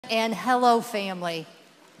And hello, family.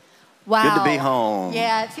 Wow. Good to be home.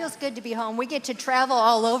 Yeah, it feels good to be home. We get to travel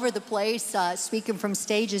all over the place, speaking from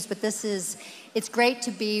stages, but it's great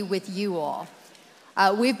to be with you all.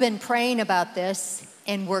 We've been praying about this,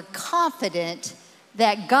 and we're confident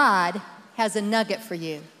that God has a nugget for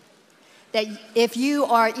you. That if you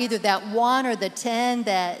are either that 1 or the 10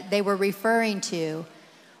 that they were referring to,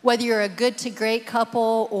 whether you're a good to great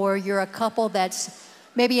couple or you're a couple that's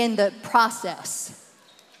maybe in the process,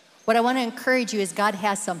 what I want to encourage you is God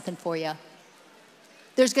has something for you.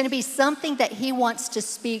 There's going to be something that He wants to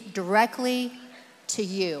speak directly to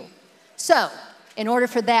you. So, in order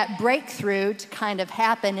for that breakthrough to kind of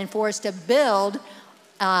happen and for us to build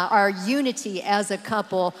our unity as a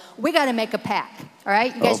couple, we got to make a pact. All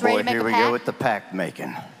right? You guys ready to make a pact? Here we go with the pact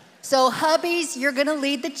making. So, hubbies, you're going to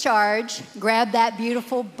lead the charge. Grab that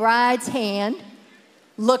beautiful bride's hand,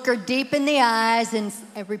 look her deep in the eyes, and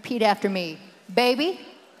repeat after me. Baby.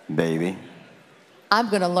 Baby. I'm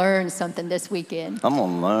going to learn something this weekend. I'm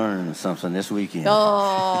going to learn something this weekend.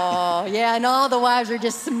 Oh, yeah, and all the wives are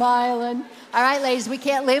just smiling. All right, ladies, we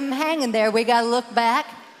can't leave them hanging there. We got to look back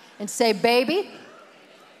and say, baby,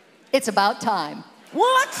 it's about time.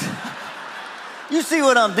 What? You see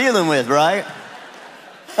what I'm dealing with, right?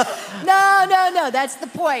 No, that's the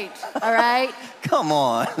point, all right? Come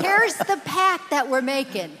on. Here's the pact that we're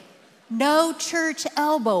making. No church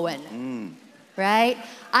elbowing, right?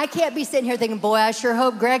 I can't be sitting here thinking, boy, I sure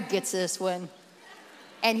hope Greg gets this one.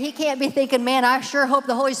 And he can't be thinking, man, I sure hope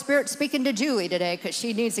the Holy Spirit's speaking to Julie today because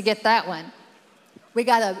she needs to get that one. We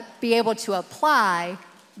got to be able to apply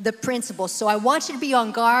the principles. So I want you to be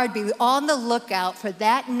on guard, be on the lookout for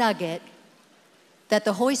that nugget that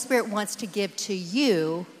the Holy Spirit wants to give to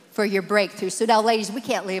you for your breakthrough. So now, ladies, we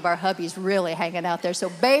can't leave our hubbies really hanging out there. So,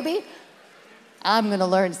 baby, I'm going to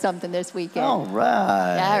learn something this weekend. All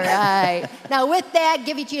right. All right. Now, with that,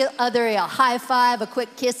 give each other a high five, a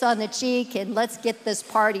quick kiss on the cheek, and let's get this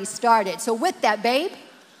party started. So with that, babe,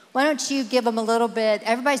 why don't you give them a little bit?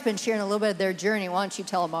 Everybody's been sharing a little bit of their journey. Why don't you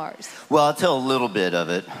tell them ours? Well, I'll tell a little bit of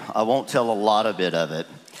it. I won't tell a lot of it.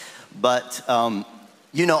 But,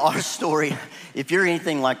 our story, if you're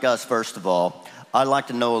anything like us, first of all, I'd like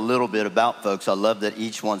to know a little bit about folks. I love that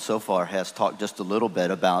each one so far has talked just a little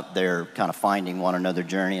bit about their kind of finding one another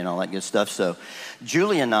journey and all that good stuff. So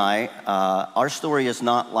Julie and I, our story is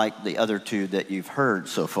not like the other two that you've heard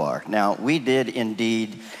so far. Now, we did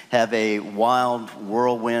indeed have a wild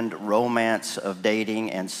whirlwind romance of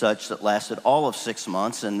dating and such that lasted all of 6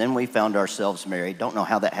 months, and then we found ourselves married. Don't know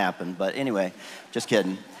how that happened, but anyway, just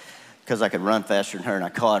kidding, because I could run faster than her and I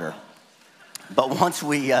caught her. But once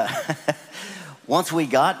we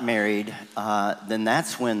got married, then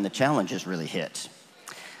that's when the challenges really hit.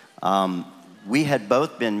 We had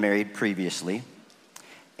both been married previously,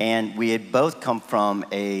 and we had both come from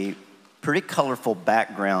a pretty colorful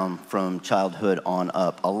background from childhood on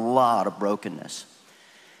up, a lot of brokenness.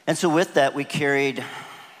 And so with that, we carried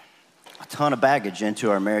a ton of baggage into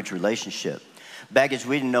our marriage relationship. Baggage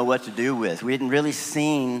we didn't know what to do with. We hadn't really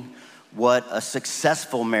seen what a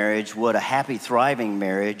successful marriage, what a happy, thriving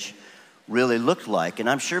marriage really looked like. And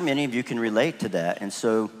I'm sure many of you can relate to that. And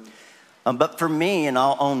so, but for me, and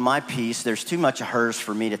I'll own my piece, there's too much of hers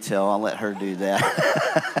for me to tell. I'll let her do that.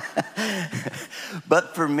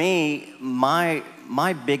 But for me, my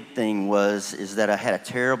big thing is that I had a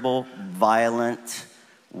terrible, violent,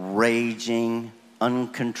 raging,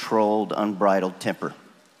 uncontrolled, unbridled temper.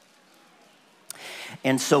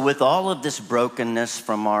 And so with all of this brokenness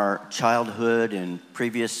from our childhood and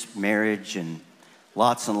previous marriage and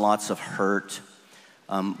lots of hurt,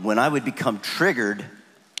 when I would become triggered,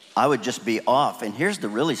 I would just be off. And here's the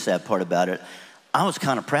really sad part about it. I was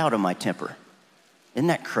kind of proud of my temper. Isn't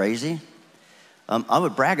that crazy? I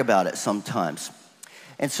would brag about it sometimes.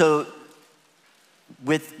 And so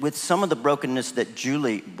with some of the brokenness that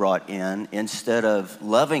Julie brought in, instead of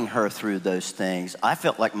loving her through those things, I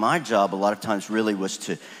felt like my job a lot of times really was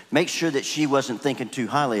to make sure that she wasn't thinking too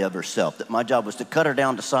highly of herself, that my job was to cut her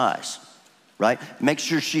down to size, right? Make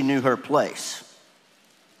sure she knew her place.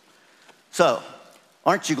 So,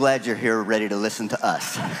 aren't you glad you're here ready to listen to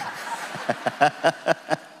us?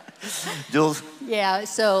 Jules? Yeah,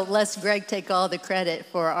 so let's Greg take all the credit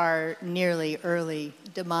for our nearly early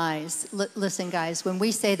demise. Listen, guys, when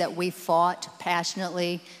we say that we fought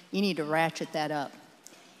passionately, you need to ratchet that up.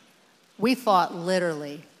 We fought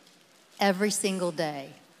literally every single day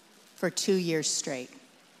for 2 years straight.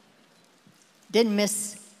 Didn't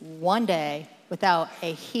miss one day without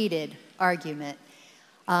a heated argument.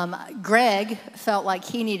 Greg felt like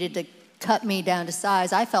he needed to cut me down to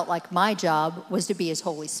size. I felt like my job was to be his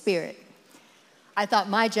Holy Spirit. I thought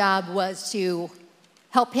my job was to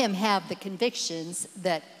help him have the convictions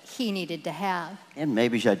that he needed to have. And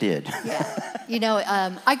maybe I did. Yeah. You know,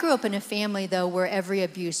 I grew up in a family, though, where every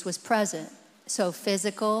abuse was present. So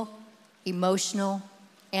physical, emotional,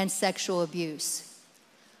 and sexual abuse.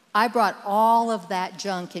 I brought all of that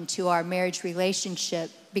junk into our marriage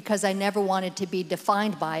relationship because I never wanted to be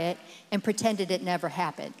defined by it and pretended it never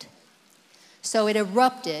happened. So it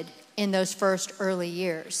erupted in those first early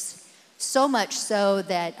years. So much so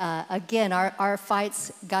that, again, our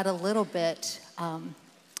fights got a little bit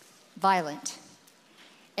violent.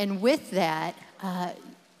 And with that,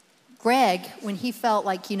 Greg, when he felt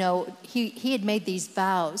like, you know, he had made these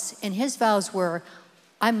vows, and his vows were,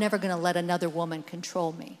 I'm never going to let another woman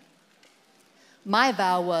control me. My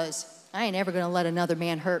vow was, I ain't ever going to let another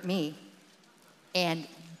man hurt me. And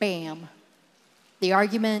bam, the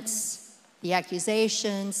arguments, the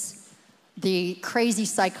accusations, the crazy,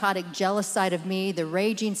 psychotic, jealous side of me, the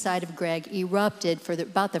raging side of Greg erupted for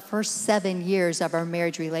about the first 7 years of our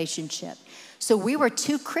marriage relationship. So we were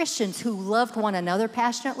two Christians who loved one another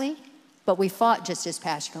passionately, but we fought just as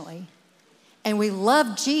passionately. And we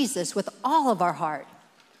loved Jesus with all of our heart.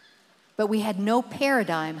 But we had no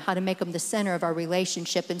paradigm how to make him the center of our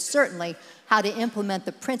relationship, and certainly how to implement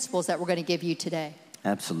the principles that we're going to give you today.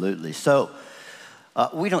 Absolutely. So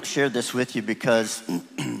we don't share this with you because,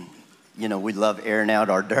 you know, we love airing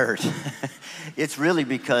out our dirt. It's really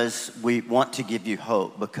because we want to give you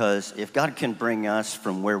hope, because if God can bring us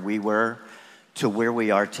from where we were to where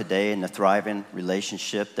we are today in the thriving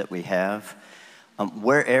relationship that we have,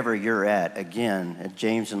 wherever you're at, again,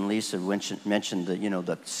 James and Lisa mentioned the, you know,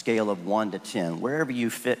 the scale of 1 to 10. Wherever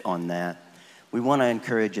you fit on that, we want to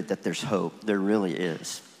encourage you that there's hope. There really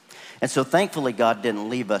is. And so thankfully, God didn't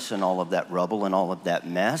leave us in all of that rubble and all of that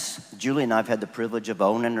mess. Julie and I have had the privilege of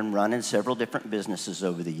owning and running several different businesses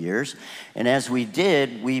over the years. And as we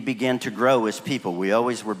did, we began to grow as people. We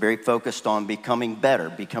always were very focused on becoming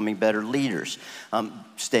better leaders,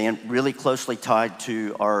 staying really closely tied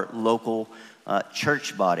to our local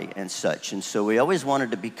church body and such. And so we always wanted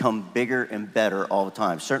to become bigger and better all the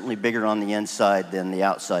time. Certainly bigger on the inside than the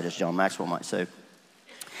outside, as John Maxwell might say.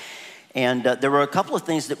 And there were a couple of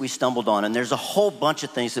things that we stumbled on, and there's a whole bunch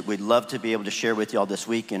of things that we'd love to be able to share with y'all this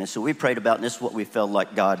weekend. And so we prayed about, and this is what we felt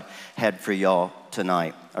like God had for y'all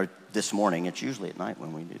tonight, or this morning. It's usually at night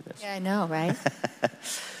when we do this. Yeah, I know, right?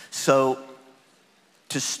 So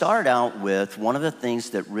to start out with, one of the things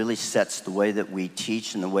that really sets the way that we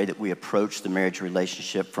teach and the way that we approach the marriage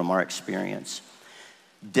relationship from our experience,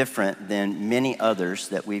 different than many others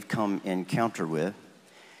that we've come encounter with,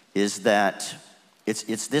 is that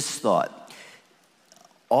it's this thought.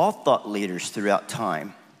 All thought leaders throughout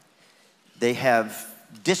time, they have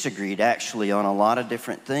disagreed actually on a lot of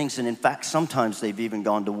different things, and in fact, sometimes they've even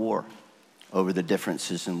gone to war over the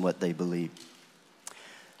differences in what they believe.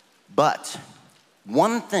 But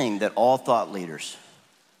one thing that all thought leaders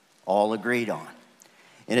all agreed on,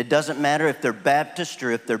 and it doesn't matter if they're Baptist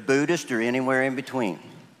or if they're Buddhist or anywhere in between,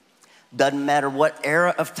 doesn't matter what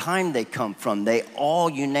era of time they come from, they all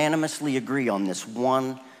unanimously agree on this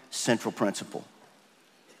one central principle,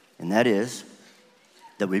 and that is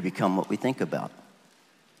that we become what we think about.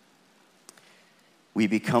 We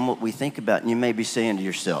become what we think about, and you may be saying to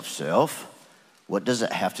yourself, "Self, what does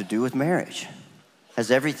it have to do with marriage?" It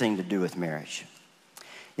has everything to do with marriage.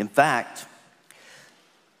 In fact,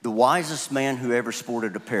 the wisest man who ever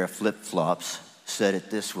sported a pair of flip-flops said it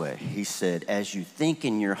this way. He said, "As you think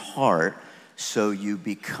in your heart, so you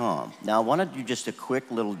become." Now, I want to do just a quick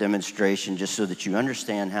little demonstration just so that you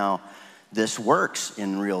understand how this works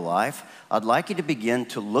in real life. I'd like you to begin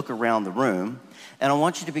to look around the room, and I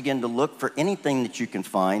want you to begin to look for anything that you can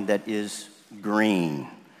find that is green.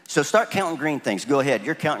 So start counting green things. Go ahead.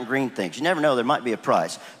 You're counting green things. You never know. There might be a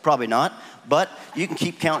prize. Probably not. But you can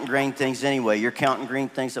keep counting green things anyway. You're counting green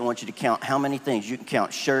things. I want you to count how many things. You can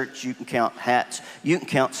count shirts. You can count hats. You can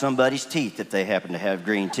count somebody's teeth if they happen to have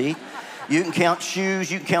green teeth. You can count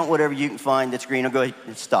shoes. You can count whatever you can find that's green. I'll go ahead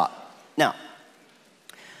and stop. Now,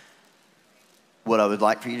 what I would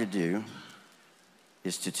like for you to do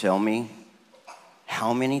is to tell me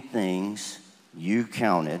how many things you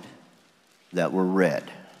counted that were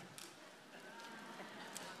red.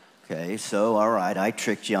 Okay, so, all right, I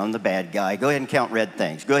tricked you. I'm the bad guy. Go ahead and count red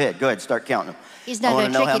things. Go ahead, start counting them. He's not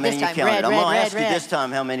going to trick you this time. I'm going to ask you this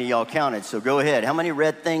time how many y'all counted, so go ahead. How many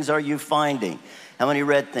red things are you finding? How many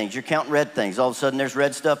red things? You're counting red things. All of a sudden, there's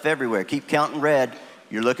red stuff everywhere. Keep counting red.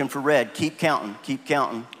 You're looking for red. Keep counting, keep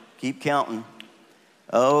counting, keep counting.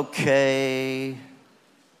 Okay,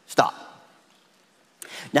 stop.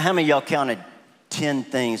 Now, how many of y'all counted 10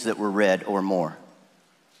 things that were red or more?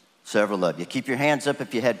 Several of you. Keep your hands up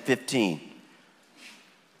if you had 15.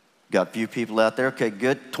 Got a few people out there. Okay,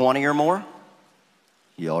 good. 20 or more?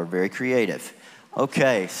 Y'all are very creative.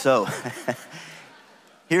 Okay, so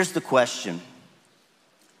here's the question.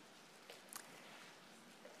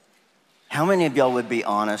 How many of y'all would be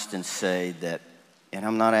honest and say that, and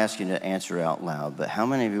I'm not asking you to answer out loud, but how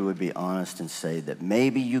many of you would be honest and say that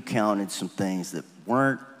maybe you counted some things that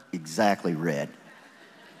weren't exactly red?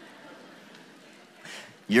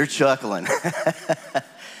 You're chuckling.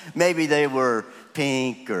 Maybe they were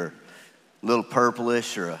pink or a little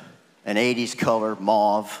purplish or an 80s color,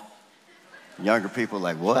 mauve. Younger people are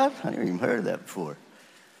like, what? I never even heard of that before.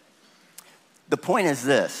 The point is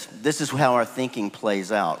this. This is how our thinking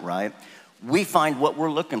plays out, right? We find what we're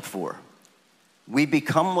looking for. We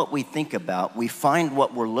become what we think about. We find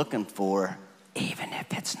what we're looking for, even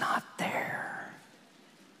if it's not there.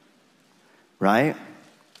 Right?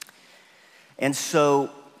 And so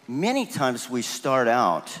many times we start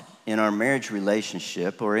out in our marriage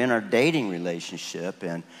relationship or in our dating relationship,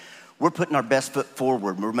 and we're putting our best foot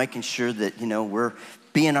forward. We're making sure that, we're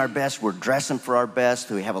being our best. We're dressing for our best.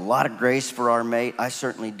 We have a lot of grace for our mate. I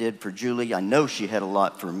certainly did for Julie. I know she had a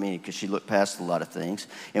lot for me because she looked past a lot of things,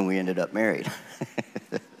 and we ended up married.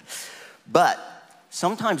 But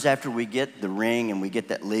sometimes after we get the ring and we get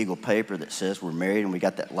that legal paper that says we're married and we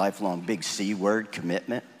got that lifelong big C word,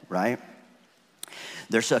 commitment, right?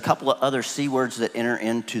 There's a couple of other C words that enter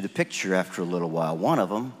into the picture after a little while. One of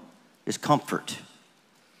them is comfort.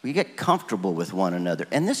 We get comfortable with one another.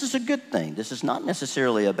 And this is a good thing. This is not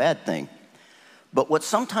necessarily a bad thing. But what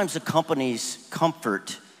sometimes accompanies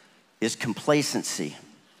comfort is complacency.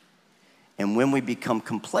 And when we become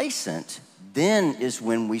complacent, then is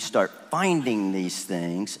when we start finding these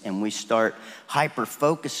things and we start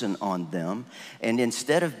hyper-focusing on them. And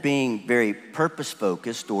instead of being very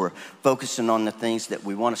purpose-focused or focusing on the things that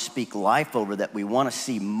we want to speak life over, that we want to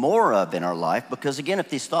see more of in our life, because again, if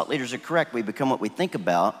these thought leaders are correct, we become what we think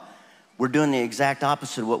about, we're doing the exact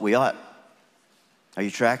opposite of what we ought. Are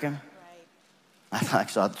you tracking? Right. I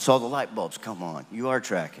saw the light bulbs come on. You are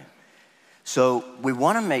tracking. So we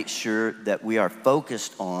want to make sure that we are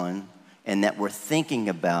focused on and that we're thinking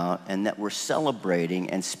about and that we're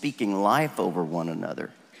celebrating and speaking life over one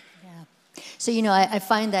another. Yeah. So, I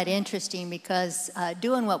find that interesting because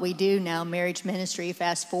doing what we do now, marriage ministry,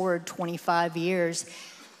 fast forward 25 years,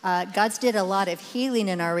 God's did a lot of healing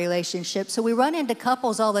in our relationship. So we run into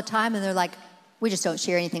couples all the time and they're like, we just don't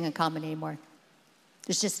share anything in common anymore.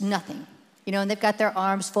 There's just nothing. And they've got their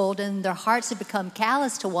arms folded and their hearts have become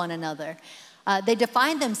callous to one another. They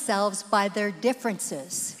define themselves by their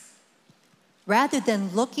differences. Rather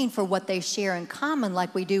than looking for what they share in common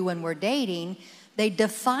like we do when we're dating, they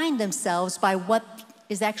define themselves by what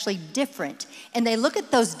is actually different. And they look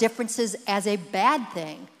at those differences as a bad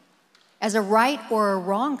thing, as a right or a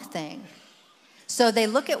wrong thing. So they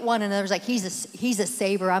look at one another like, he's a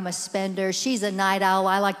saver, I'm a spender, she's a night owl,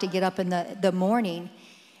 I like to get up in the morning.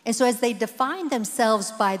 And so as they define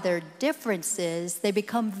themselves by their differences, they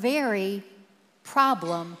become very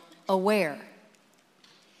problem aware.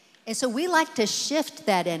 And so we like to shift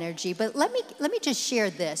that energy, but let me just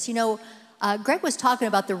share this. Greg was talking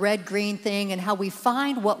about the red-green thing and how we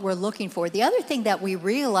find what we're looking for. The other thing that we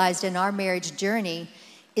realized in our marriage journey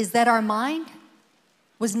is that our mind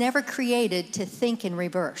was never created to think in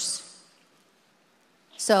reverse.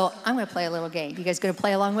 So I'm going to play a little game. You guys going to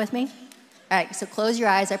play along with me? All right, so close your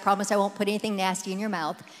eyes. I promise I won't put anything nasty in your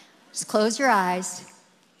mouth. Just close your eyes.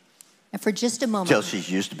 And for just a moment.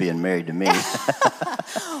 Chelsea's used to being married to me.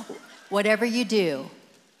 Whatever you do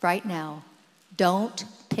right now, don't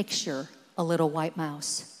picture a little white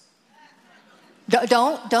mouse.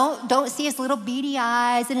 Don't see his little beady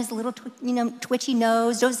eyes and his little twitchy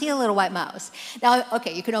nose. Don't see a little white mouse. Now,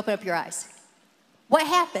 okay, you can open up your eyes. What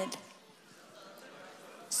happened?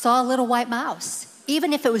 Saw a little white mouse.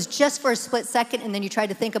 Even if it was just for a split second and then you tried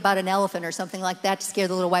to think about an elephant or something like that to scare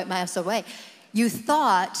the little white mouse away. You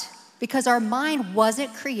thought, because our mind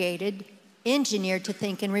wasn't created, engineered to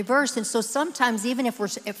think in reverse. And so sometimes even if we're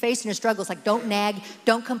facing a struggle, it's like, don't nag,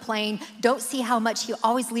 don't complain, don't see how much he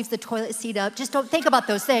always leaves the toilet seat up. Just don't think about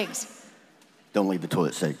those things. Don't leave the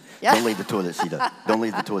toilet seat. Yeah. Don't leave the toilet seat up. Don't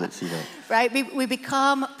leave the toilet seat up. Right? We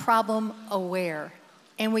become problem aware,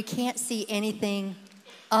 and we can't see anything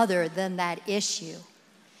other than that issue.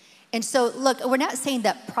 And so, look, we're not saying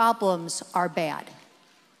that problems are bad.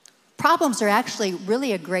 Problems are actually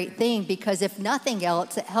really a great thing because if nothing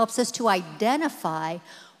else, it helps us to identify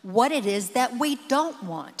what it is that we don't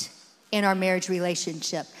want in our marriage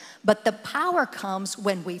relationship. But the power comes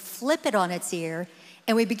when we flip it on its ear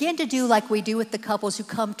and we begin to do like we do with the couples who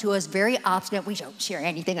come to us very obstinate. We don't share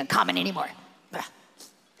anything in common anymore.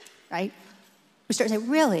 Right? We start saying,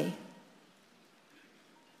 really?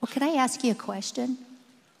 Well, can I ask you a question?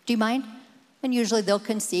 Do you mind? And usually they'll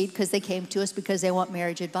concede because they came to us because they want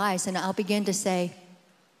marriage advice. And I'll begin to say,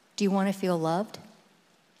 do you want to feel loved?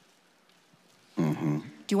 Mm-hmm. Do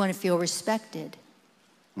you want to feel respected?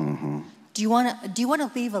 Mm-hmm. Do you want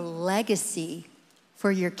to leave a legacy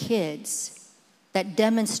for your kids that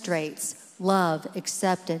demonstrates love,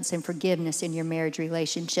 acceptance, and forgiveness in your marriage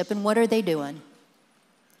relationship? And what are they doing?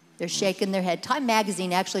 They're shaking their head. Time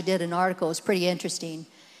Magazine actually did an article. It was pretty interesting.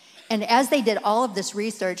 And as they did all of this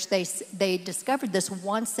research, they discovered this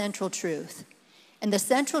one central truth. And the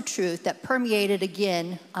central truth that permeated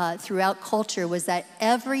again throughout culture was that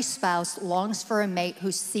every spouse longs for a mate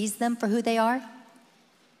who sees them for who they are,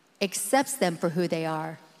 accepts them for who they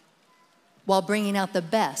are, while bringing out the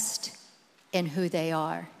best in who they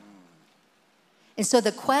are. And so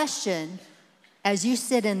the question, as you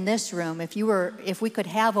sit in this room, if we could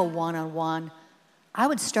have a one-on-one, I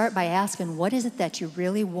would start by asking, what is it that you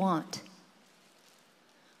really want?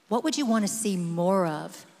 What would you want to see more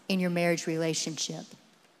of in your marriage relationship?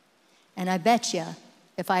 And I bet you,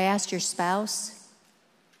 if I asked your spouse,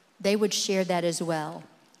 they would share that as well.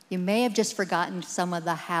 You may have just forgotten some of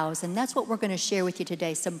the hows, and that's what we're going to share with you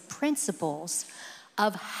today, some principles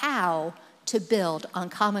of how to build on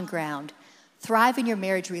common ground, thrive in your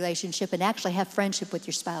marriage relationship, and actually have friendship with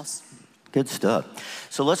your spouse. Good stuff.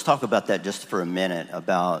 So let's talk about that just for a minute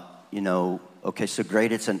about, okay, so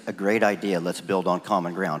great, it's a great idea. Let's build on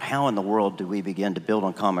common ground. How in the world do we begin to build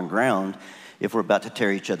on common ground if we're about to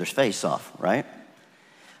tear each other's face off, right?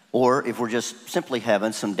 Or if we're just simply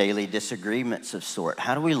having some daily disagreements of sort.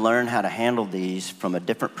 How do we learn how to handle these from a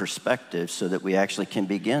different perspective so that we actually can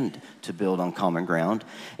begin to build on common ground?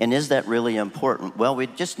 And is that really important? Well, we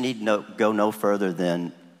just need go no further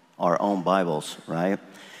than our own Bibles, right?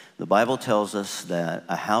 The Bible tells us that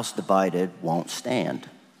a house divided won't stand.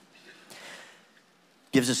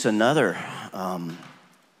 Gives us another,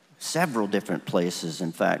 several different places,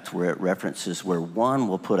 in fact, where it references where one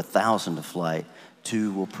will put 1,000 to flight,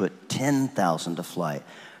 two will put 10,000 to flight.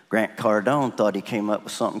 Grant Cardone thought he came up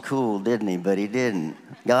with something cool, didn't he? But he didn't.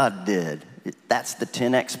 God did. That's the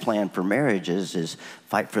 10X plan for marriages, is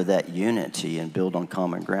fight for that unity and build on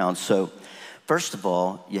common ground. So, first of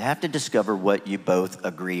all, you have to discover what you both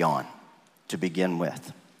agree on to begin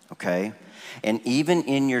with, okay? And even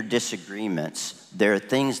in your disagreements, there are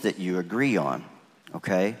things that you agree on,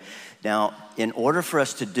 okay? Now, in order for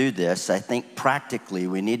us to do this, I think practically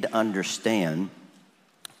we need to understand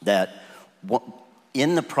that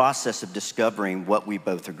in the process of discovering what we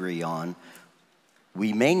both agree on,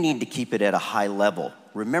 we may need to keep it at a high level.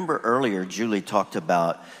 Remember earlier, Julie talked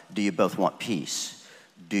about, do you both want peace?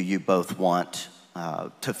 Do you both want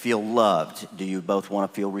to feel loved? Do you both want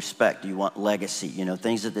to feel respect? Do you want legacy?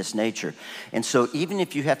 Things of this nature. And so even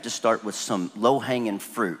if you have to start with some low-hanging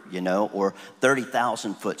fruit, or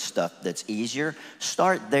 30,000-foot stuff that's easier,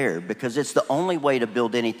 start there, because it's the only way to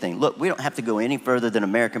build anything. Look, we don't have to go any further than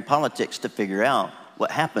American politics to figure out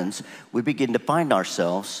what happens. We begin to find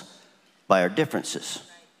ourselves by our differences,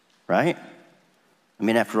 right? I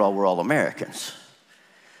mean, after all, we're all Americans.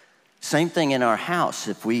 Same thing in our house.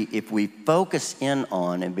 If we focus in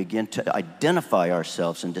on and begin to identify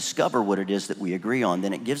ourselves and discover what it is that we agree on,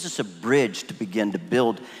 then it gives us a bridge to begin to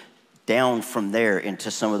build down from there into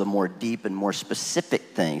some of the more deep and more specific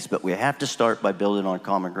things. But we have to start by building on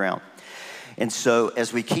common ground. And so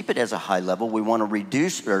as we keep it as a high level, we want to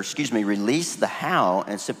release the how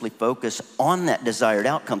and simply focus on that desired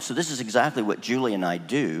outcome. So this is exactly what Julie and I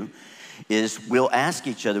do, is we'll ask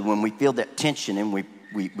each other when we feel that tension and we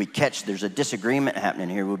catch there's a disagreement happening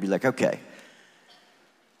here, we'll be like, okay,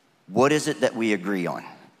 what is it that we agree on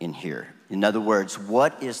in here? In other words,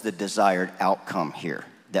 what is the desired outcome here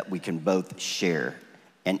that we can both share?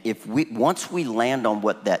 And once we land on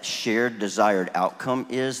what that shared desired outcome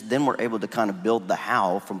is, then we're able to kind of build the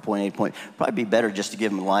how from point A to point. Probably be better just to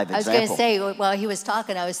give them a live example. I was going to say, while he was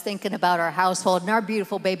talking, I was thinking about our household and our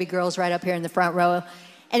beautiful baby girls right up here in the front row.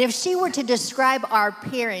 And if she were to describe our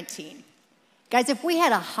parenting, guys, if we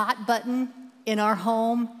had a hot button in our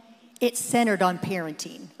home, it's centered on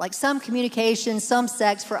parenting. Like some communication, some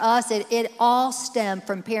sex, for us, it all stemmed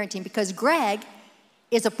from parenting, because Greg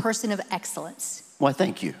is a person of excellence. Why,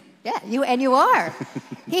 thank you. Yeah, you are.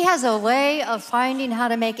 He has a way of finding how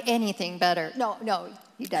to make anything better. No,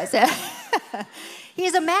 he does.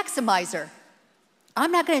 He's a maximizer.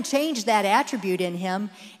 I'm not going to change that attribute in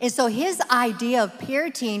him. And so his idea of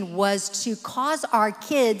parenting was to cause our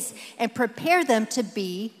kids and prepare them to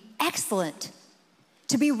be excellent,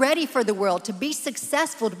 to be ready for the world, to be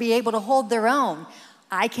successful, to be able to hold their own.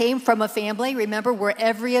 I came from a family, remember, where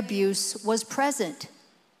every abuse was present.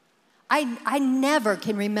 I never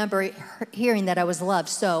can remember hearing that I was loved,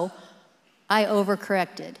 so I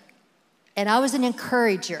overcorrected. And I was an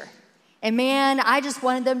encourager. And man, I just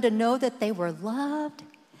wanted them to know that they were loved,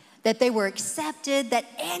 that they were accepted, that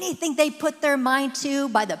anything they put their mind to,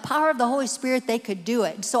 by the power of the Holy Spirit, they could do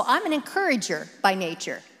it. So I'm an encourager by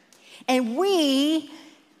nature. And we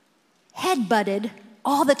headbutted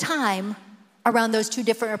all the time around those two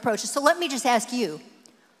different approaches. So let me just ask you,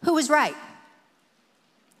 who was right?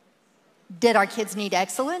 Did our kids need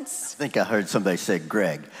excellence? I think I heard somebody say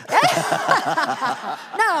Greg.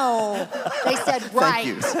 No, they said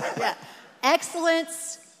right. Thank you. Yeah.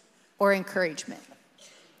 Excellence or encouragement?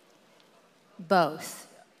 Both.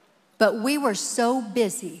 But we were so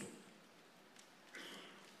busy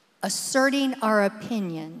asserting our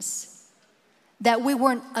opinions that we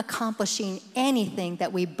weren't accomplishing anything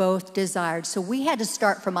that we both desired. So we had to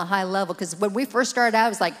start from a high level, because when we first started out, it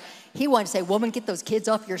was like, he wanted to say, woman, get those kids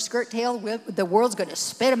off your skirt tail. The world's going to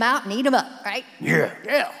spit them out and eat them up, right?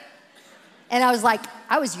 Yeah. And I was like,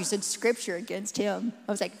 I was using scripture against him.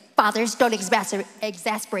 I was like, fathers, don't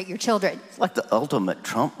exasperate your children. It's like the ultimate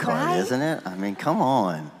trump card, Right? isn't it? I mean, come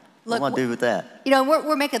on. Look, what do I do with that? You know,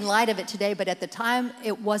 we're making light of it today, but at the time,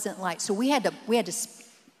 it wasn't light. So we had to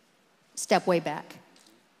step way back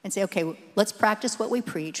and say, okay, let's practice what we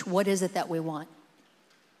preach. What is it that we want?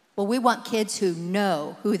 Well, we want kids who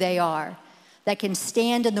know who they are, that can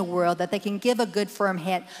stand in the world, that they can give a good firm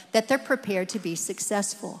hand, that they're prepared to be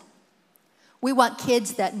successful. We want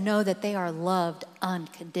kids that know that they are loved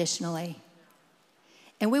unconditionally.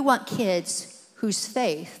 And we want kids whose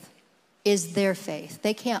faith is their faith.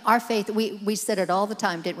 Our faith, we said it all the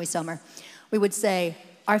time, didn't we, Summer? We would say,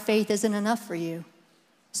 our faith isn't enough for you.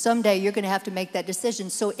 Someday you're going to have to make that decision.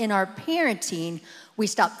 So in our parenting, we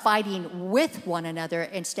stopped fighting with one another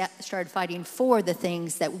and started fighting for the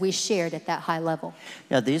things that we shared at that high level.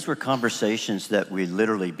 Yeah, these were conversations that we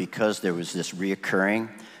literally, because there was this reoccurring.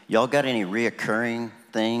 Y'all got any reoccurring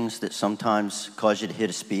things that sometimes cause you to hit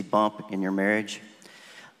a speed bump in your marriage?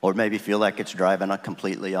 Or maybe feel like it's driving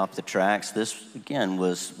completely off the tracks? This, again,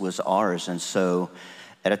 was ours. And so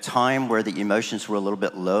at a time where the emotions were a little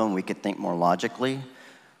bit low and we could think more logically,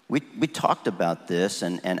 we talked about this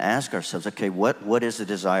and asked ourselves, okay, what is the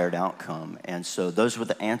desired outcome? And so those were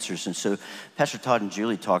the answers. And so Pastor Todd and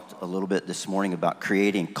Julie talked a little bit this morning about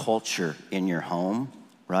creating culture in your home,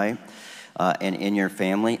 right? And in your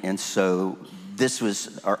family. And so this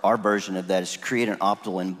was our version of that, is create an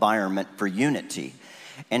optimal environment for unity.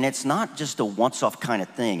 And it's not just a once-off kind of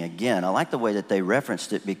thing. Again, I like the way that they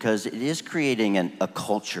referenced it, because it is creating a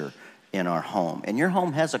culture in our home. And your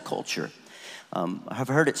home has a culture. I've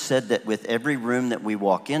heard it said that with every room that we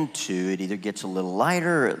walk into, it either gets a little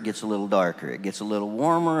lighter or it gets a little darker. It gets a little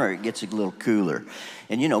warmer or it gets a little cooler.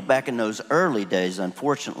 And, you know, back in those early days,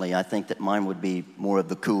 unfortunately, I think that mine would be more of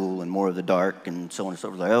the cool and more of the dark and so on and so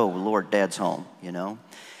forth. Like, oh, Lord, Dad's home, you know.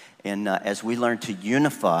 And as we learn to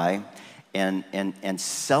unify and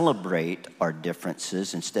celebrate our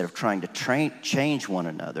differences instead of trying to change one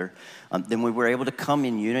another, then we were able to come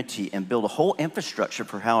in unity and build a whole infrastructure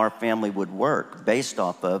for how our family would work based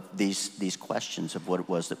off of these questions of what it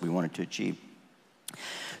was that we wanted to achieve.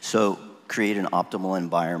 So create an optimal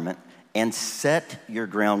environment and set your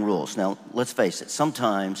ground rules. Now, let's face it,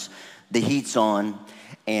 sometimes the heat's on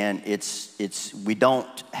and we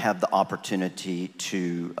don't have the opportunity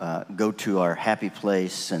to go to our happy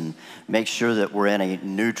place and make sure that we're in a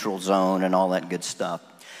neutral zone and all that good stuff.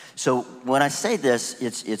 So when I say this,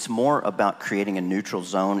 it's more about creating a neutral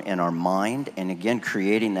zone in our mind, and again,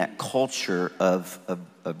 creating that culture of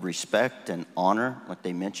respect and honor, like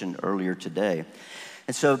they mentioned earlier today.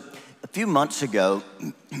 And so a few months ago,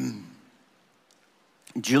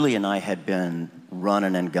 Julie and I had been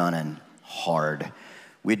running and gunning hard.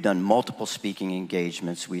 We'd done multiple speaking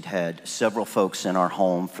engagements. We'd had several folks in our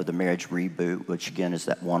home for the marriage reboot, which again is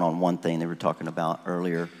that one-on-one thing they were talking about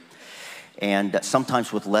earlier. And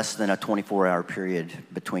sometimes with less than a 24-hour period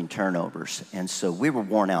between turnovers. And so we were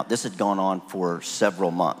worn out. This had gone on for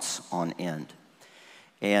several months on end.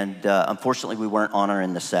 And unfortunately, we weren't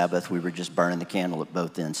honoring the Sabbath. We were just burning the candle at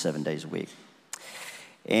both ends 7 days a week.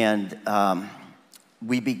 And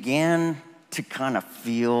we began to kind of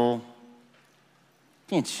feel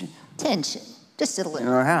tension. Tension, just a In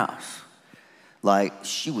little. our house. Like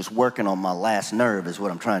she was working on my last nerve is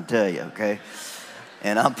what I'm trying to tell you, okay?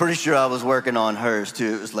 And I'm pretty sure I was working on hers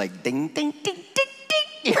too. It was like ding, ding, ding,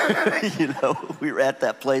 ding, ding. You know, we were at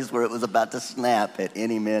that place where it was about to snap at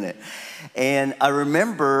any minute. And I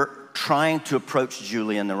remember trying to approach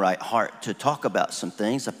Julie in the right heart to talk about some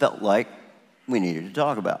things. I felt like we needed to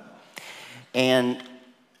talk about. And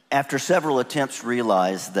after several attempts,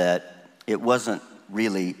 realized that it wasn't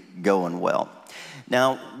really going well.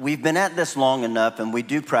 Now, we've been at this long enough, and we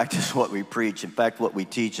do practice what we preach. In fact, what we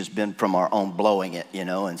teach has been from our own blowing it,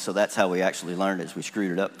 and so that's how we actually learned it, is we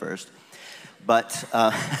screwed it up first. But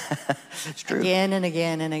it's true. Again and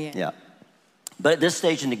again and again. Yeah. But at this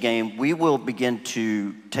stage in the game, we will begin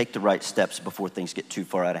to take the right steps before things get too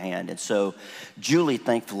far out of hand. And so Julie,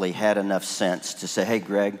 thankfully, had enough sense to say, hey,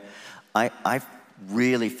 Greg, I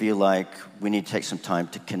really feel like we need to take some time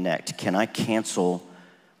to connect. Can I cancel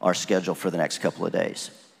our schedule for the next couple of days?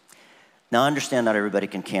 Now, I understand not everybody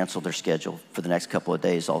can cancel their schedule for the next couple of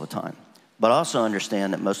days all the time. But I also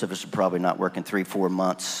understand that most of us are probably not working 3-4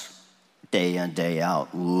 months, day in, day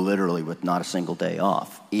out, literally with not a single day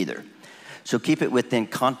off either. So keep it within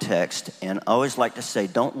context, and I always like to say,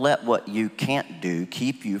 don't let what you can't do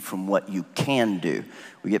keep you from what you can do.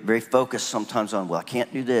 We get very focused sometimes on, well, I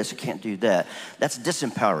can't do this, I can't do that. That's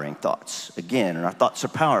disempowering thoughts, again, and our thoughts are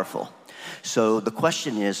powerful. So the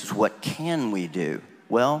question is, what can we do?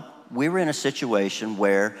 Well, we were in a situation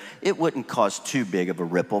where it wouldn't cause too big of a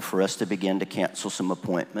ripple for us to begin to cancel some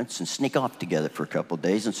appointments and sneak off together for a couple of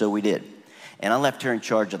days, and so we did. And I left her in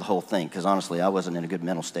charge of the whole thing, because honestly, I wasn't in a good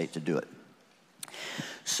mental state to do it.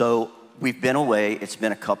 So we've been away, it's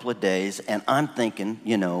been a couple of days, and I'm thinking,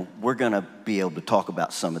 we're gonna be able to talk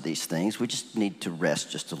about some of these things. We just need to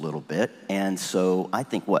rest just a little bit. And so I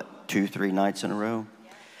think, 2-3 nights in a row?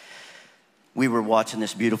 We were watching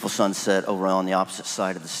this beautiful sunset over on the opposite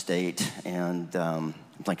side of the state, and I'm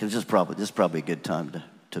thinking, this is probably a good time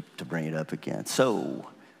to bring it up again. So,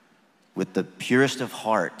 with the purest of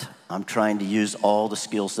heart, I'm trying to use all the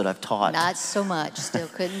skills that I've taught. Not so much, still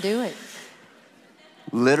couldn't do it.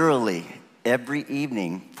 Literally, every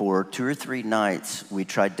evening for 2 or 3 nights, we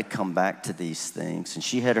tried to come back to these things. And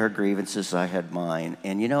she had her grievances, I had mine.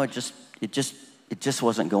 And it just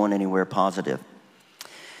wasn't going anywhere positive.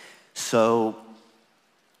 So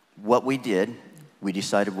what we did, we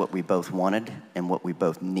decided what we both wanted and what we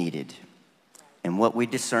both needed. And what we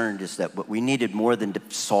discerned is that what we needed more than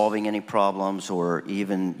solving any problems or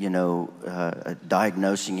even,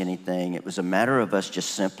 diagnosing anything, it was a matter of us just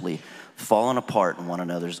simply falling apart in one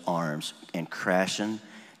another's arms and crashing,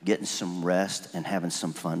 getting some rest, and having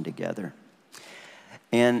some fun together.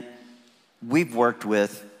 And we've worked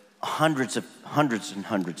with hundreds and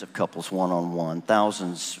hundreds of couples one-on-one,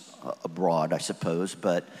 thousands abroad, I suppose,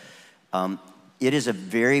 but it is a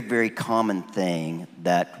very, very common thing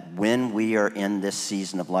that when we are in this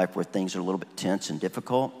season of life where things are a little bit tense and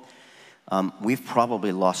difficult, we've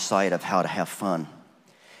probably lost sight of how to have fun.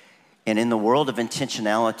 And in the world of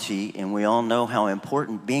intentionality, and we all know how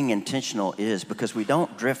important being intentional is, because we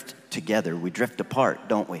don't drift together, we drift apart,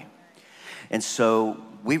 don't we? And so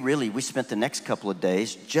we spent the next couple of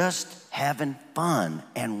days just having fun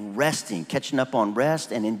and resting, catching up on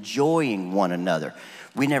rest and enjoying one another.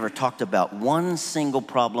 We never talked about one single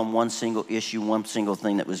problem, one single issue, one single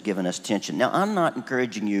thing that was giving us tension. Now, I'm not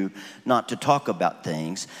encouraging you not to talk about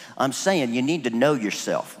things. I'm saying you need to know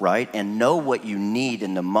yourself, right? And know what you need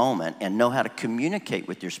in the moment and know how to communicate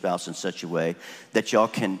with your spouse in such a way that y'all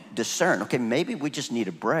can discern, okay, maybe we just need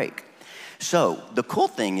a break. So the cool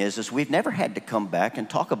thing is we've never had to come back and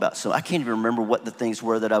talk about, so I can't even remember what the things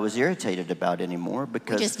were that I was irritated about anymore,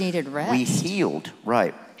 because we just needed rest. We healed,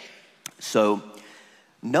 right. So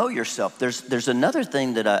know yourself. There's another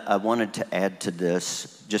thing that I wanted to add to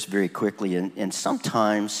this just very quickly, and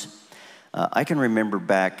sometimes I can remember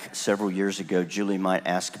back several years ago, Julie might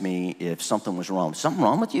ask me if something was wrong. Something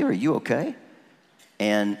wrong with you? Are you okay?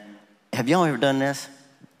 And have y'all ever done this?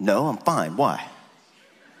 No, I'm fine. Why?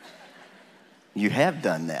 You have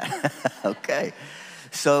done that. Okay.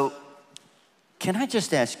 So can I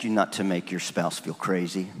just ask you not to make your spouse feel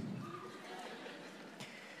crazy?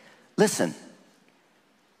 Listen,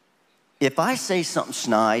 if I say something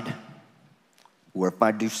snide, or if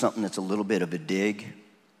I do something that's a little bit of a dig,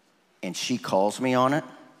 and she calls me on it,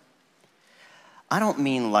 I don't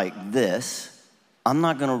mean like this. I'm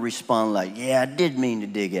not gonna respond like, yeah, I did mean to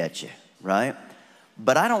dig at you, right?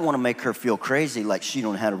 But I don't wanna make her feel crazy like she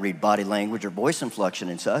don't know how to read body language or voice inflection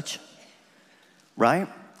and such, right?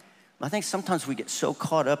 I think sometimes we get so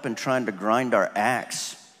caught up in trying to grind our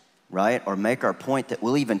axe, right? Or make our point that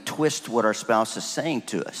we'll even twist what our spouse is saying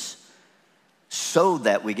to us so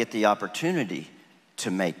that we get the opportunity to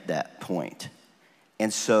make that point.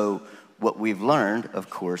 And so what we've learned, of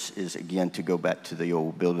course, is again to go back to the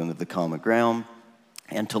old building of the common ground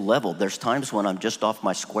and to level. There's times when I'm just off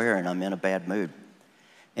my square and I'm in a bad mood.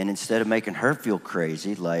 And instead of making her feel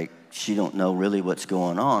crazy, like she don't know really what's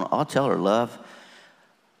going on, I'll tell her, love,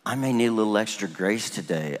 I may need a little extra grace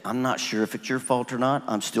today. I'm not sure if it's your fault or not.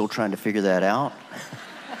 I'm still trying to figure that out.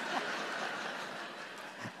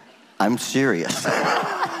 I'm serious.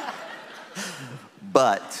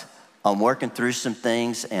 But I'm working through some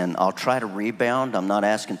things, and I'll try to rebound. I'm not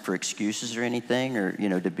asking for excuses or anything, or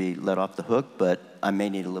to be let off the hook, but I may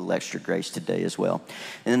need a little extra grace today as well.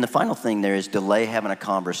 And then the final thing there is delay having a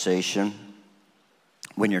conversation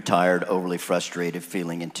when you're tired, overly frustrated,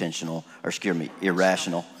 feeling irrational,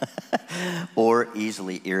 or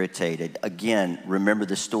easily irritated. Again, remember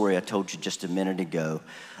the story I told you just a minute ago.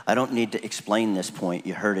 I don't need to explain this point.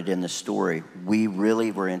 You heard it in the story. We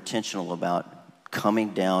really were intentional about coming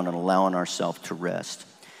down and allowing ourselves to rest.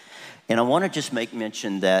 And I want to just make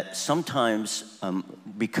mention that sometimes,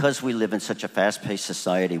 because we live in such a fast-paced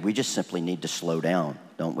society, we just simply need to slow down,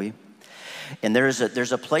 don't we? And there's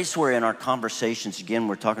a place where in our conversations, again,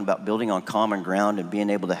 we're talking about building on common ground and being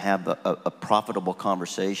able to have a profitable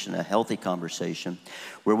conversation, a healthy conversation,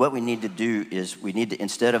 where what we need to do is we need to,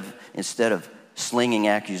 instead of slinging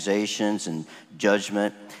accusations and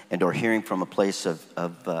judgment or hearing from a place of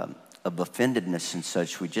offendedness and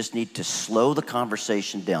such, we just need to slow the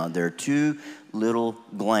conversation down. There are two little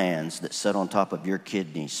glands that sit on top of your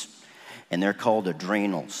kidneys, and they're called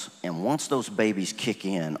adrenals. And once those babies kick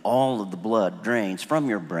in, all of the blood drains from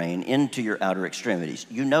your brain into your outer extremities.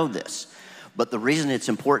 You know this. But the reason it's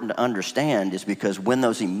important to understand is because when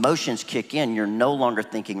those emotions kick in, you're no longer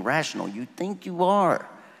thinking rational. You think you are,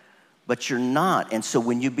 but you're not. And so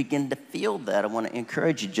when you begin to feel that, I want to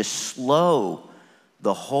encourage you, just slow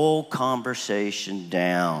the whole conversation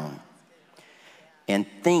down and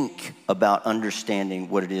think about understanding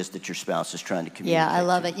what it is that your spouse is trying to communicate. Yeah, I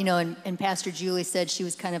love it. And Pastor Julie said she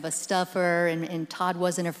was kind of a stuffer, and Todd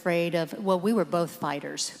wasn't afraid of, well, we were both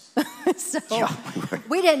fighters. So yeah,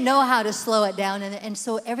 we didn't know how to slow it down, and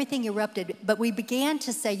so everything erupted. But we began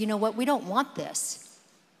to say, you know what, we don't want this.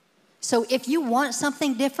 So if you want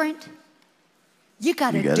something different, you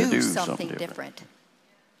got to do something different.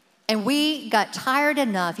 And we got tired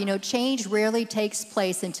enough. Change rarely takes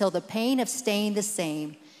place until the pain of staying the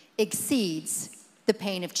same exceeds the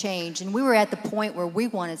pain of change. And we were at the point where we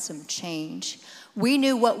wanted some change. We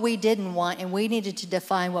knew what we didn't want, and we needed to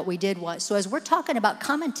define what we did want. So as we're talking about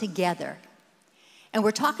coming together, and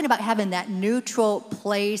we're talking about having that neutral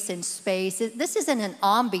place and space, this isn't an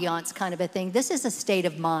ambiance kind of a thing. This is a state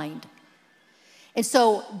of mind. And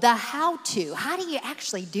so the how do you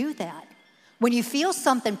actually do that? When you feel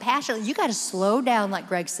something passionate, you got to slow down, like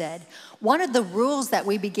Greg said. One of the rules that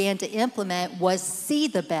we began to implement was see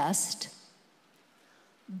the best,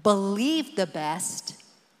 believe the best,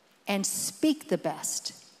 and speak the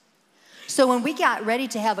best. So when we got ready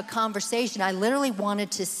to have a conversation, I literally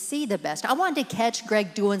wanted to see the best. I wanted to catch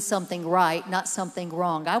Greg doing something right, not something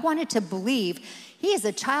wrong. I wanted to believe he is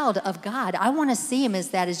a child of God. I want to see him as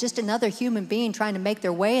that, as just another human being trying to make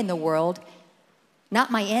their way in the world,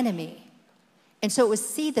 not my enemy. And so it was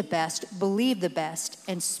see the best, believe the best,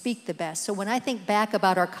 and speak the best. So when I think back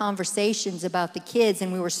about our conversations about the kids,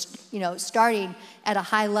 and we were, starting at a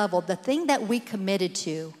high level, the thing that we committed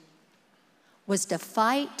to was to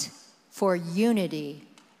fight for unity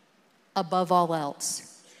above all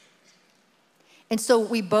else. And so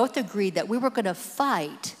we both agreed that we were going to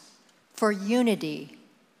fight for unity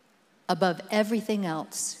above everything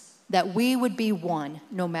else, that we would be one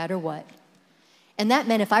no matter what. And that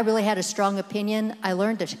meant if I really had a strong opinion, I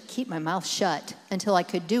learned to keep my mouth shut until I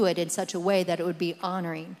could do it in such a way that it would be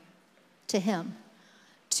honoring to him.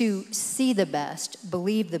 To see the best,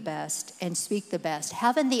 believe the best, and speak the best.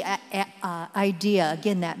 Having the idea,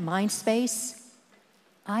 again, that mind space,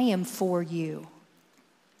 I am for you.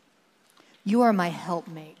 You are my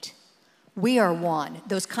helpmate. We are one.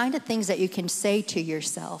 Those kind of things that you can say to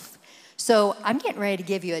yourself. So I'm getting ready to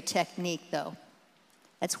give you a technique, though.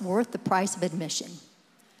 That's worth the price of admission.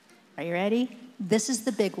 Are you ready? This is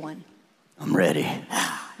the big one. I'm ready.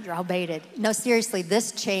 You're all baited. No, seriously,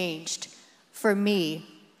 this changed for me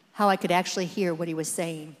how I could actually hear what he was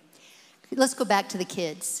saying. Let's go back to the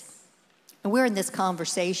kids. And we're in this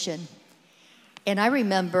conversation. And I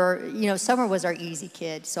remember, Summer was our easy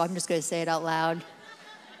kid, so I'm just going to say it out loud.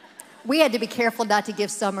 We had to be careful not to give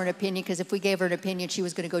Summer an opinion, because if we gave her an opinion, she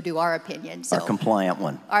was going to go do our opinion. So our compliant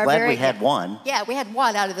one. Glad we had one. Yeah, we had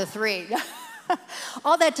one out of the three.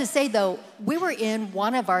 All that to say, though, we were in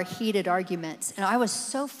one of our heated arguments, and I was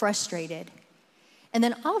so frustrated. And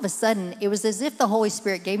then all of a sudden, it was as if the Holy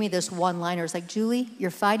Spirit gave me this one-liner. It was like, Julie, you're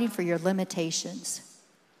fighting for your limitations.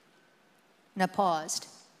 And I paused.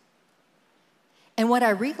 And what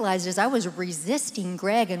I realized is I was resisting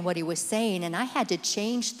Greg and what he was saying, and I had to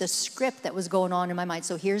change the script that was going on in my mind.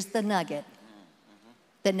 So here's the nugget.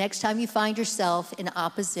 The next time you find yourself in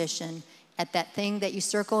opposition at that thing that you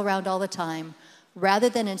circle around all the time, rather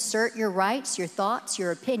than insert your rights, your thoughts,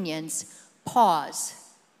 your opinions, pause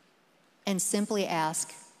and simply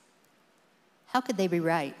ask, how could they be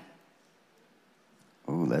right?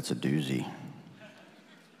 Oh, that's a doozy.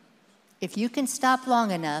 If you can stop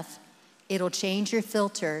long enough, it'll change your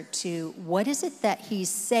filter to what is it that he's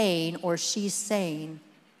saying or she's saying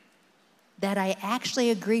that I actually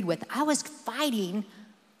agreed with. I was fighting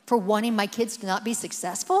for wanting my kids to not be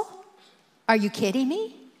successful? Are you kidding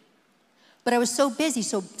me? But I was so busy,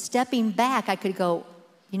 so stepping back, I could go,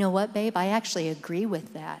 you know what, babe? I actually agree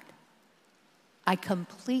with that. I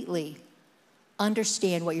completely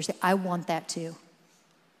understand what you're saying. I want that too.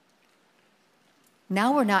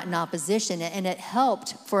 Now we're not in opposition, and it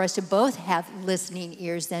helped for us to both have listening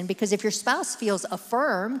ears then, because if your spouse feels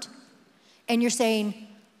affirmed and you're saying,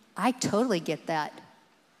 I totally get that,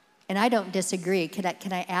 and I don't disagree, can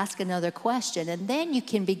I ask another question? And then you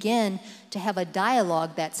can begin to have a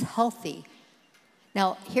dialogue that's healthy.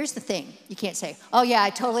 Now, here's the thing. You can't say, oh yeah, I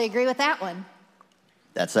totally agree with that one.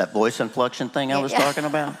 That's that voice inflection thing I was talking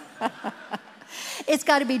about? It's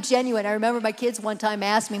got to be genuine. I remember my kids one time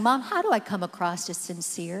asked me, Mom, how do I come across as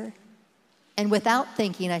sincere? And without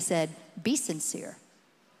thinking, I said, be sincere.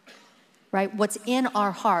 Right? What's in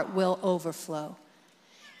our heart will overflow.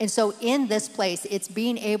 And so in this place, it's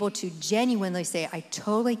being able to genuinely say, I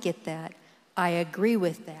totally get that. I agree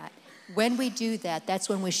with that. When we do that, that's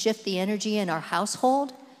when we shift the energy in our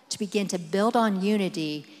household to begin to build on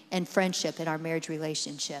unity and friendship in our marriage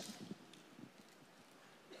relationship.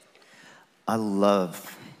 I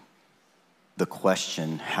love the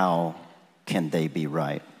question, how can they be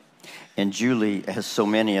right? And Julie has so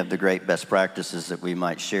many of the great best practices that we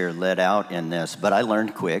might share led out in this, but I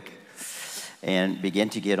learned quick and began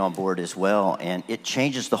to get on board as well. And it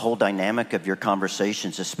changes the whole dynamic of your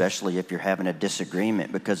conversations, especially if you're having a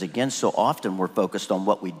disagreement, because again, so often we're focused on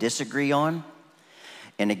what we disagree on.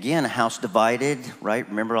 And again, a house divided, right?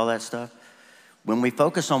 Remember all that stuff? When we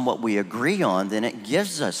focus on what we agree on, then it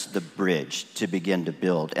gives us the bridge to begin to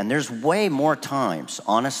build. And there's way more times,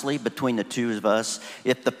 honestly, between the two of us,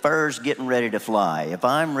 if the fur's getting ready to fly, if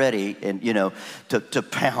I'm ready and to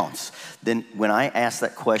pounce, then when I ask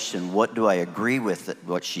that question, what do I agree with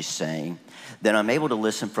what she's saying, then I'm able to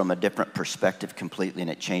listen from a different perspective completely, and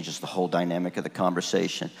it changes the whole dynamic of the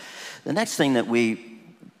conversation. The next thing that we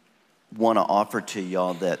want to offer to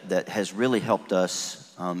y'all that has really helped us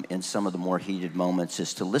in some of the more heated moments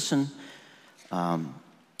is to listen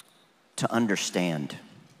to understand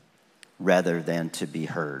rather than to be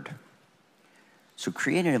heard. So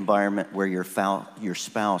create an environment where your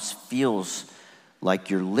spouse feels like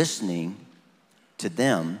you're listening to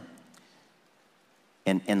them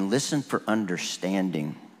and listen for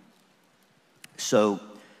understanding. So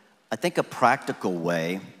I think a practical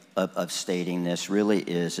way of stating this really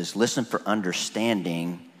is listen for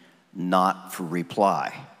understanding, not for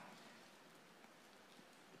reply.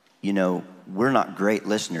 You know, we're not great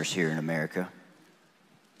listeners here in America.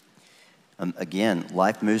 Again,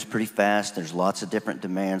 life moves pretty fast. There's lots of different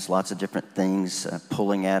demands, lots of different things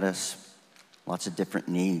pulling at us, lots of different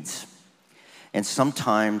needs. And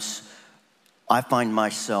sometimes I find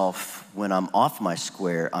myself, when I'm off my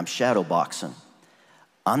square, I'm shadow boxing.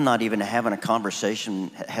 I'm not even having a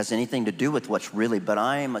conversation that has anything to do with what's really, but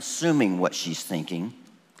I am assuming what she's thinking.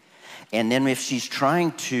 And then if she's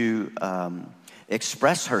trying to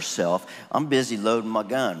express herself, I'm busy loading my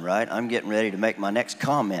gun, right? I'm getting ready to make my next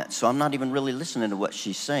comment. So I'm not even really listening to what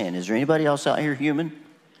she's saying. Is there anybody else out here human?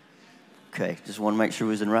 Okay, just want to make sure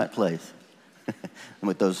we was in the right place.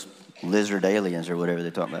 With those lizard aliens or whatever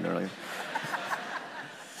they talked about earlier.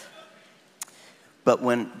 But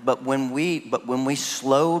when we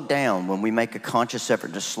slow down, when we make a conscious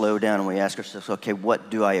effort to slow down and we ask ourselves, okay,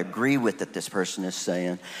 what do I agree with that this person is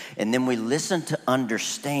saying? And then we listen to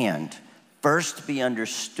understand. First be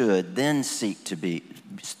understood, then seek to be,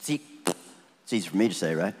 it's easy for me to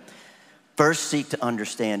say, right? First seek to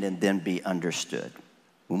understand and then be understood.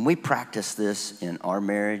 When we practice this in our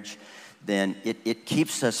marriage, then it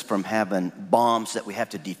keeps us from having bombs that we have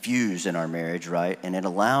to diffuse in our marriage, right? And it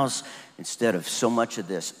allows, instead of so much of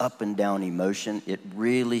this up and down emotion, it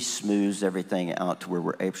really smooths everything out to where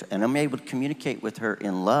we're able to, and I'm able to communicate with her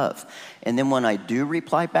in love. And then when I do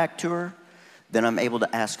reply back to her, then I'm able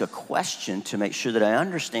to ask a question to make sure that I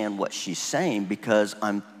understand what she's saying, because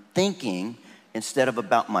I'm thinking, instead of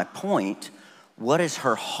about my point, what is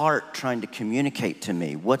her heart trying to communicate to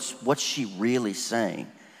me? What's she really saying?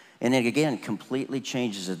 And it, again, completely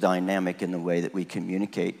changes the dynamic in the way that we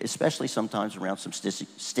communicate, especially sometimes around some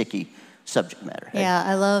sticky subject matter. Hey. Yeah,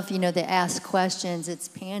 I love, the ask questions. It's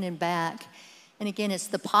panning back. And again, it's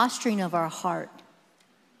the posturing of our heart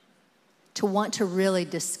to want to really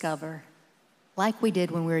discover, like we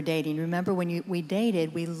did when we were dating. Remember, when we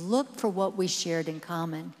dated, we looked for what we shared in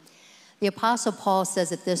common. The Apostle Paul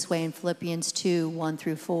says it this way in Philippians 2, 1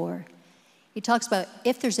 through 4. He talks about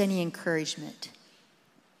if there's any encouragement,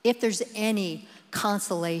 if there's any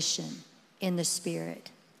consolation in the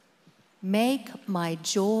Spirit, make my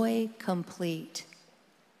joy complete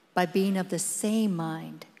by being of the same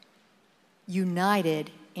mind,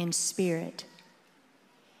 united in spirit.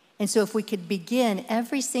 And so if we could begin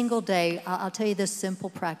every single day, I'll tell you this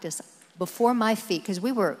simple practice, before my feet, because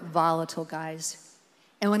we were volatile guys.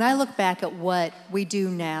 And when I look back at what we do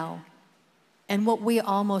now and what we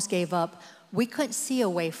almost gave up, we couldn't see a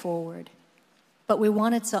way forward, but we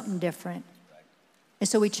wanted something different. And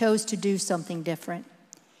so we chose to do something different.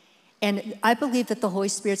 And I believe that the Holy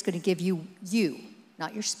Spirit's going to give you,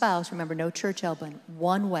 not your spouse, remember, no church elbow,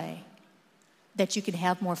 one way that you can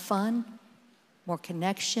have more fun, more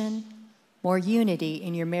connection, more unity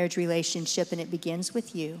in your marriage relationship, and it begins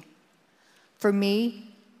with you. For me,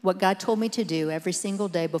 what God told me to do every single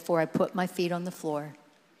day before I put my feet on the floor,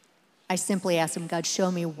 I simply asked him, God, show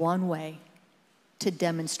me one way to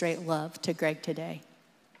demonstrate love to Greg today.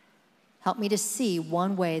 Help me to see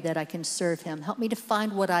one way that I can serve him. Help me to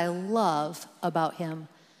find what I love about him,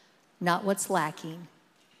 not what's lacking.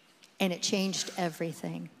 And it changed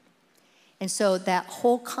everything. And so that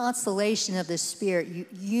whole consolation of the Spirit,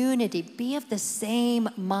 unity, be of the same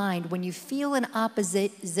mind. When you feel an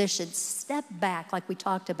opposition, step back like we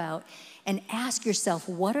talked about and ask yourself,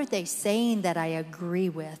 what are they saying that I agree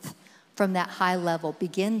with from that high level?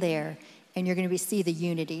 Begin there, and you're going to see the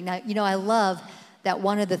unity. Now, I love that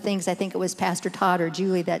one of the things, I think it was Pastor Todd or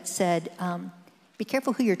Julie that said, be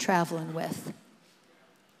careful who you're traveling with,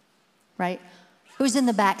 right? Who's in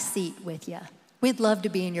the back seat with you? We'd love to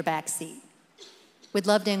be in your back seat. We'd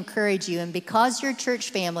love to encourage you. And because you're a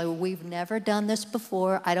church family, we've never done this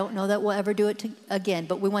before. I don't know that we'll ever do it again,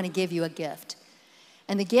 but we want to give you a gift.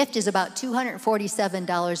 And the gift is about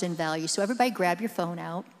 $247 in value. So everybody grab your phone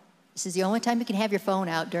out. This is the only time you can have your phone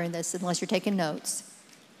out during this unless you're taking notes.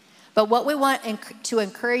 But what we want to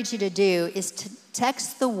encourage you to do is to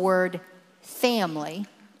text the word family,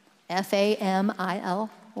 F-A-M-I-L-Y.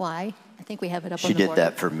 I think we have it up on the board. She did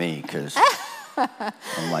that for me because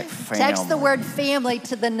I'm like, family. Text the word family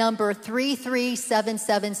to the number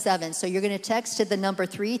 33777. So you're going to text to the number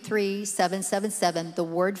 33777, the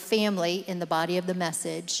word family in the body of the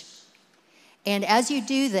message. And as you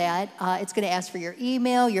do that, it's going to ask for your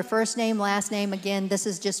email, your first name, last name. Again, this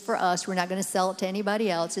is just for us. We're not going to sell it to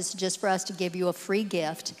anybody else. It's just for us to give you a free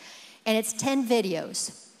gift. And it's 10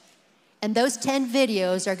 videos. And those 10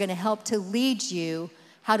 videos are going to help to lead you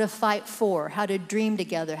how to fight for, how to dream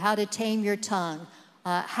together, how to tame your tongue,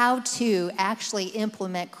 how to actually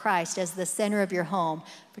implement Christ as the center of your home,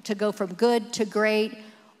 to go from good to great,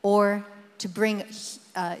 or to bring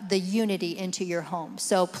the unity into your home.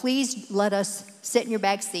 So please let us sit in your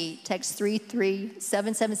back seat. Text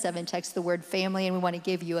 33777, text the word family, and we want to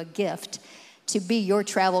give you a gift to be your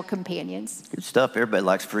travel companions. Good stuff. Everybody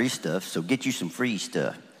likes free stuff, so get you some free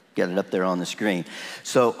stuff. Got it up there on the screen.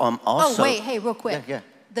 So also... Oh, wait, hey, real quick. Yeah.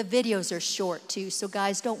 The videos are short, too, so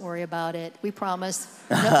guys, don't worry about it. We promise.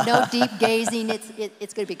 No deep gazing.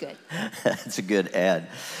 It's going to be good. That's a good ad.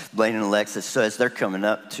 Blaine and Alexis, so as they're coming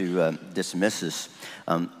up to dismiss us,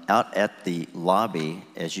 out at the lobby,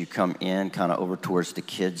 as you come in, kind of over towards the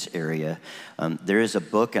kids area, there is a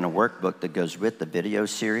book and a workbook that goes with the video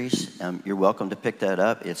series. You're welcome to pick that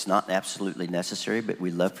up. It's not absolutely necessary, but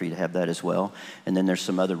we'd love for you to have that as well. And then there's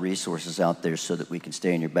some other resources out there so that we can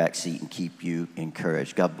stay in your back seat and keep you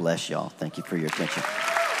encouraged. God bless y'all. Thank you for your attention.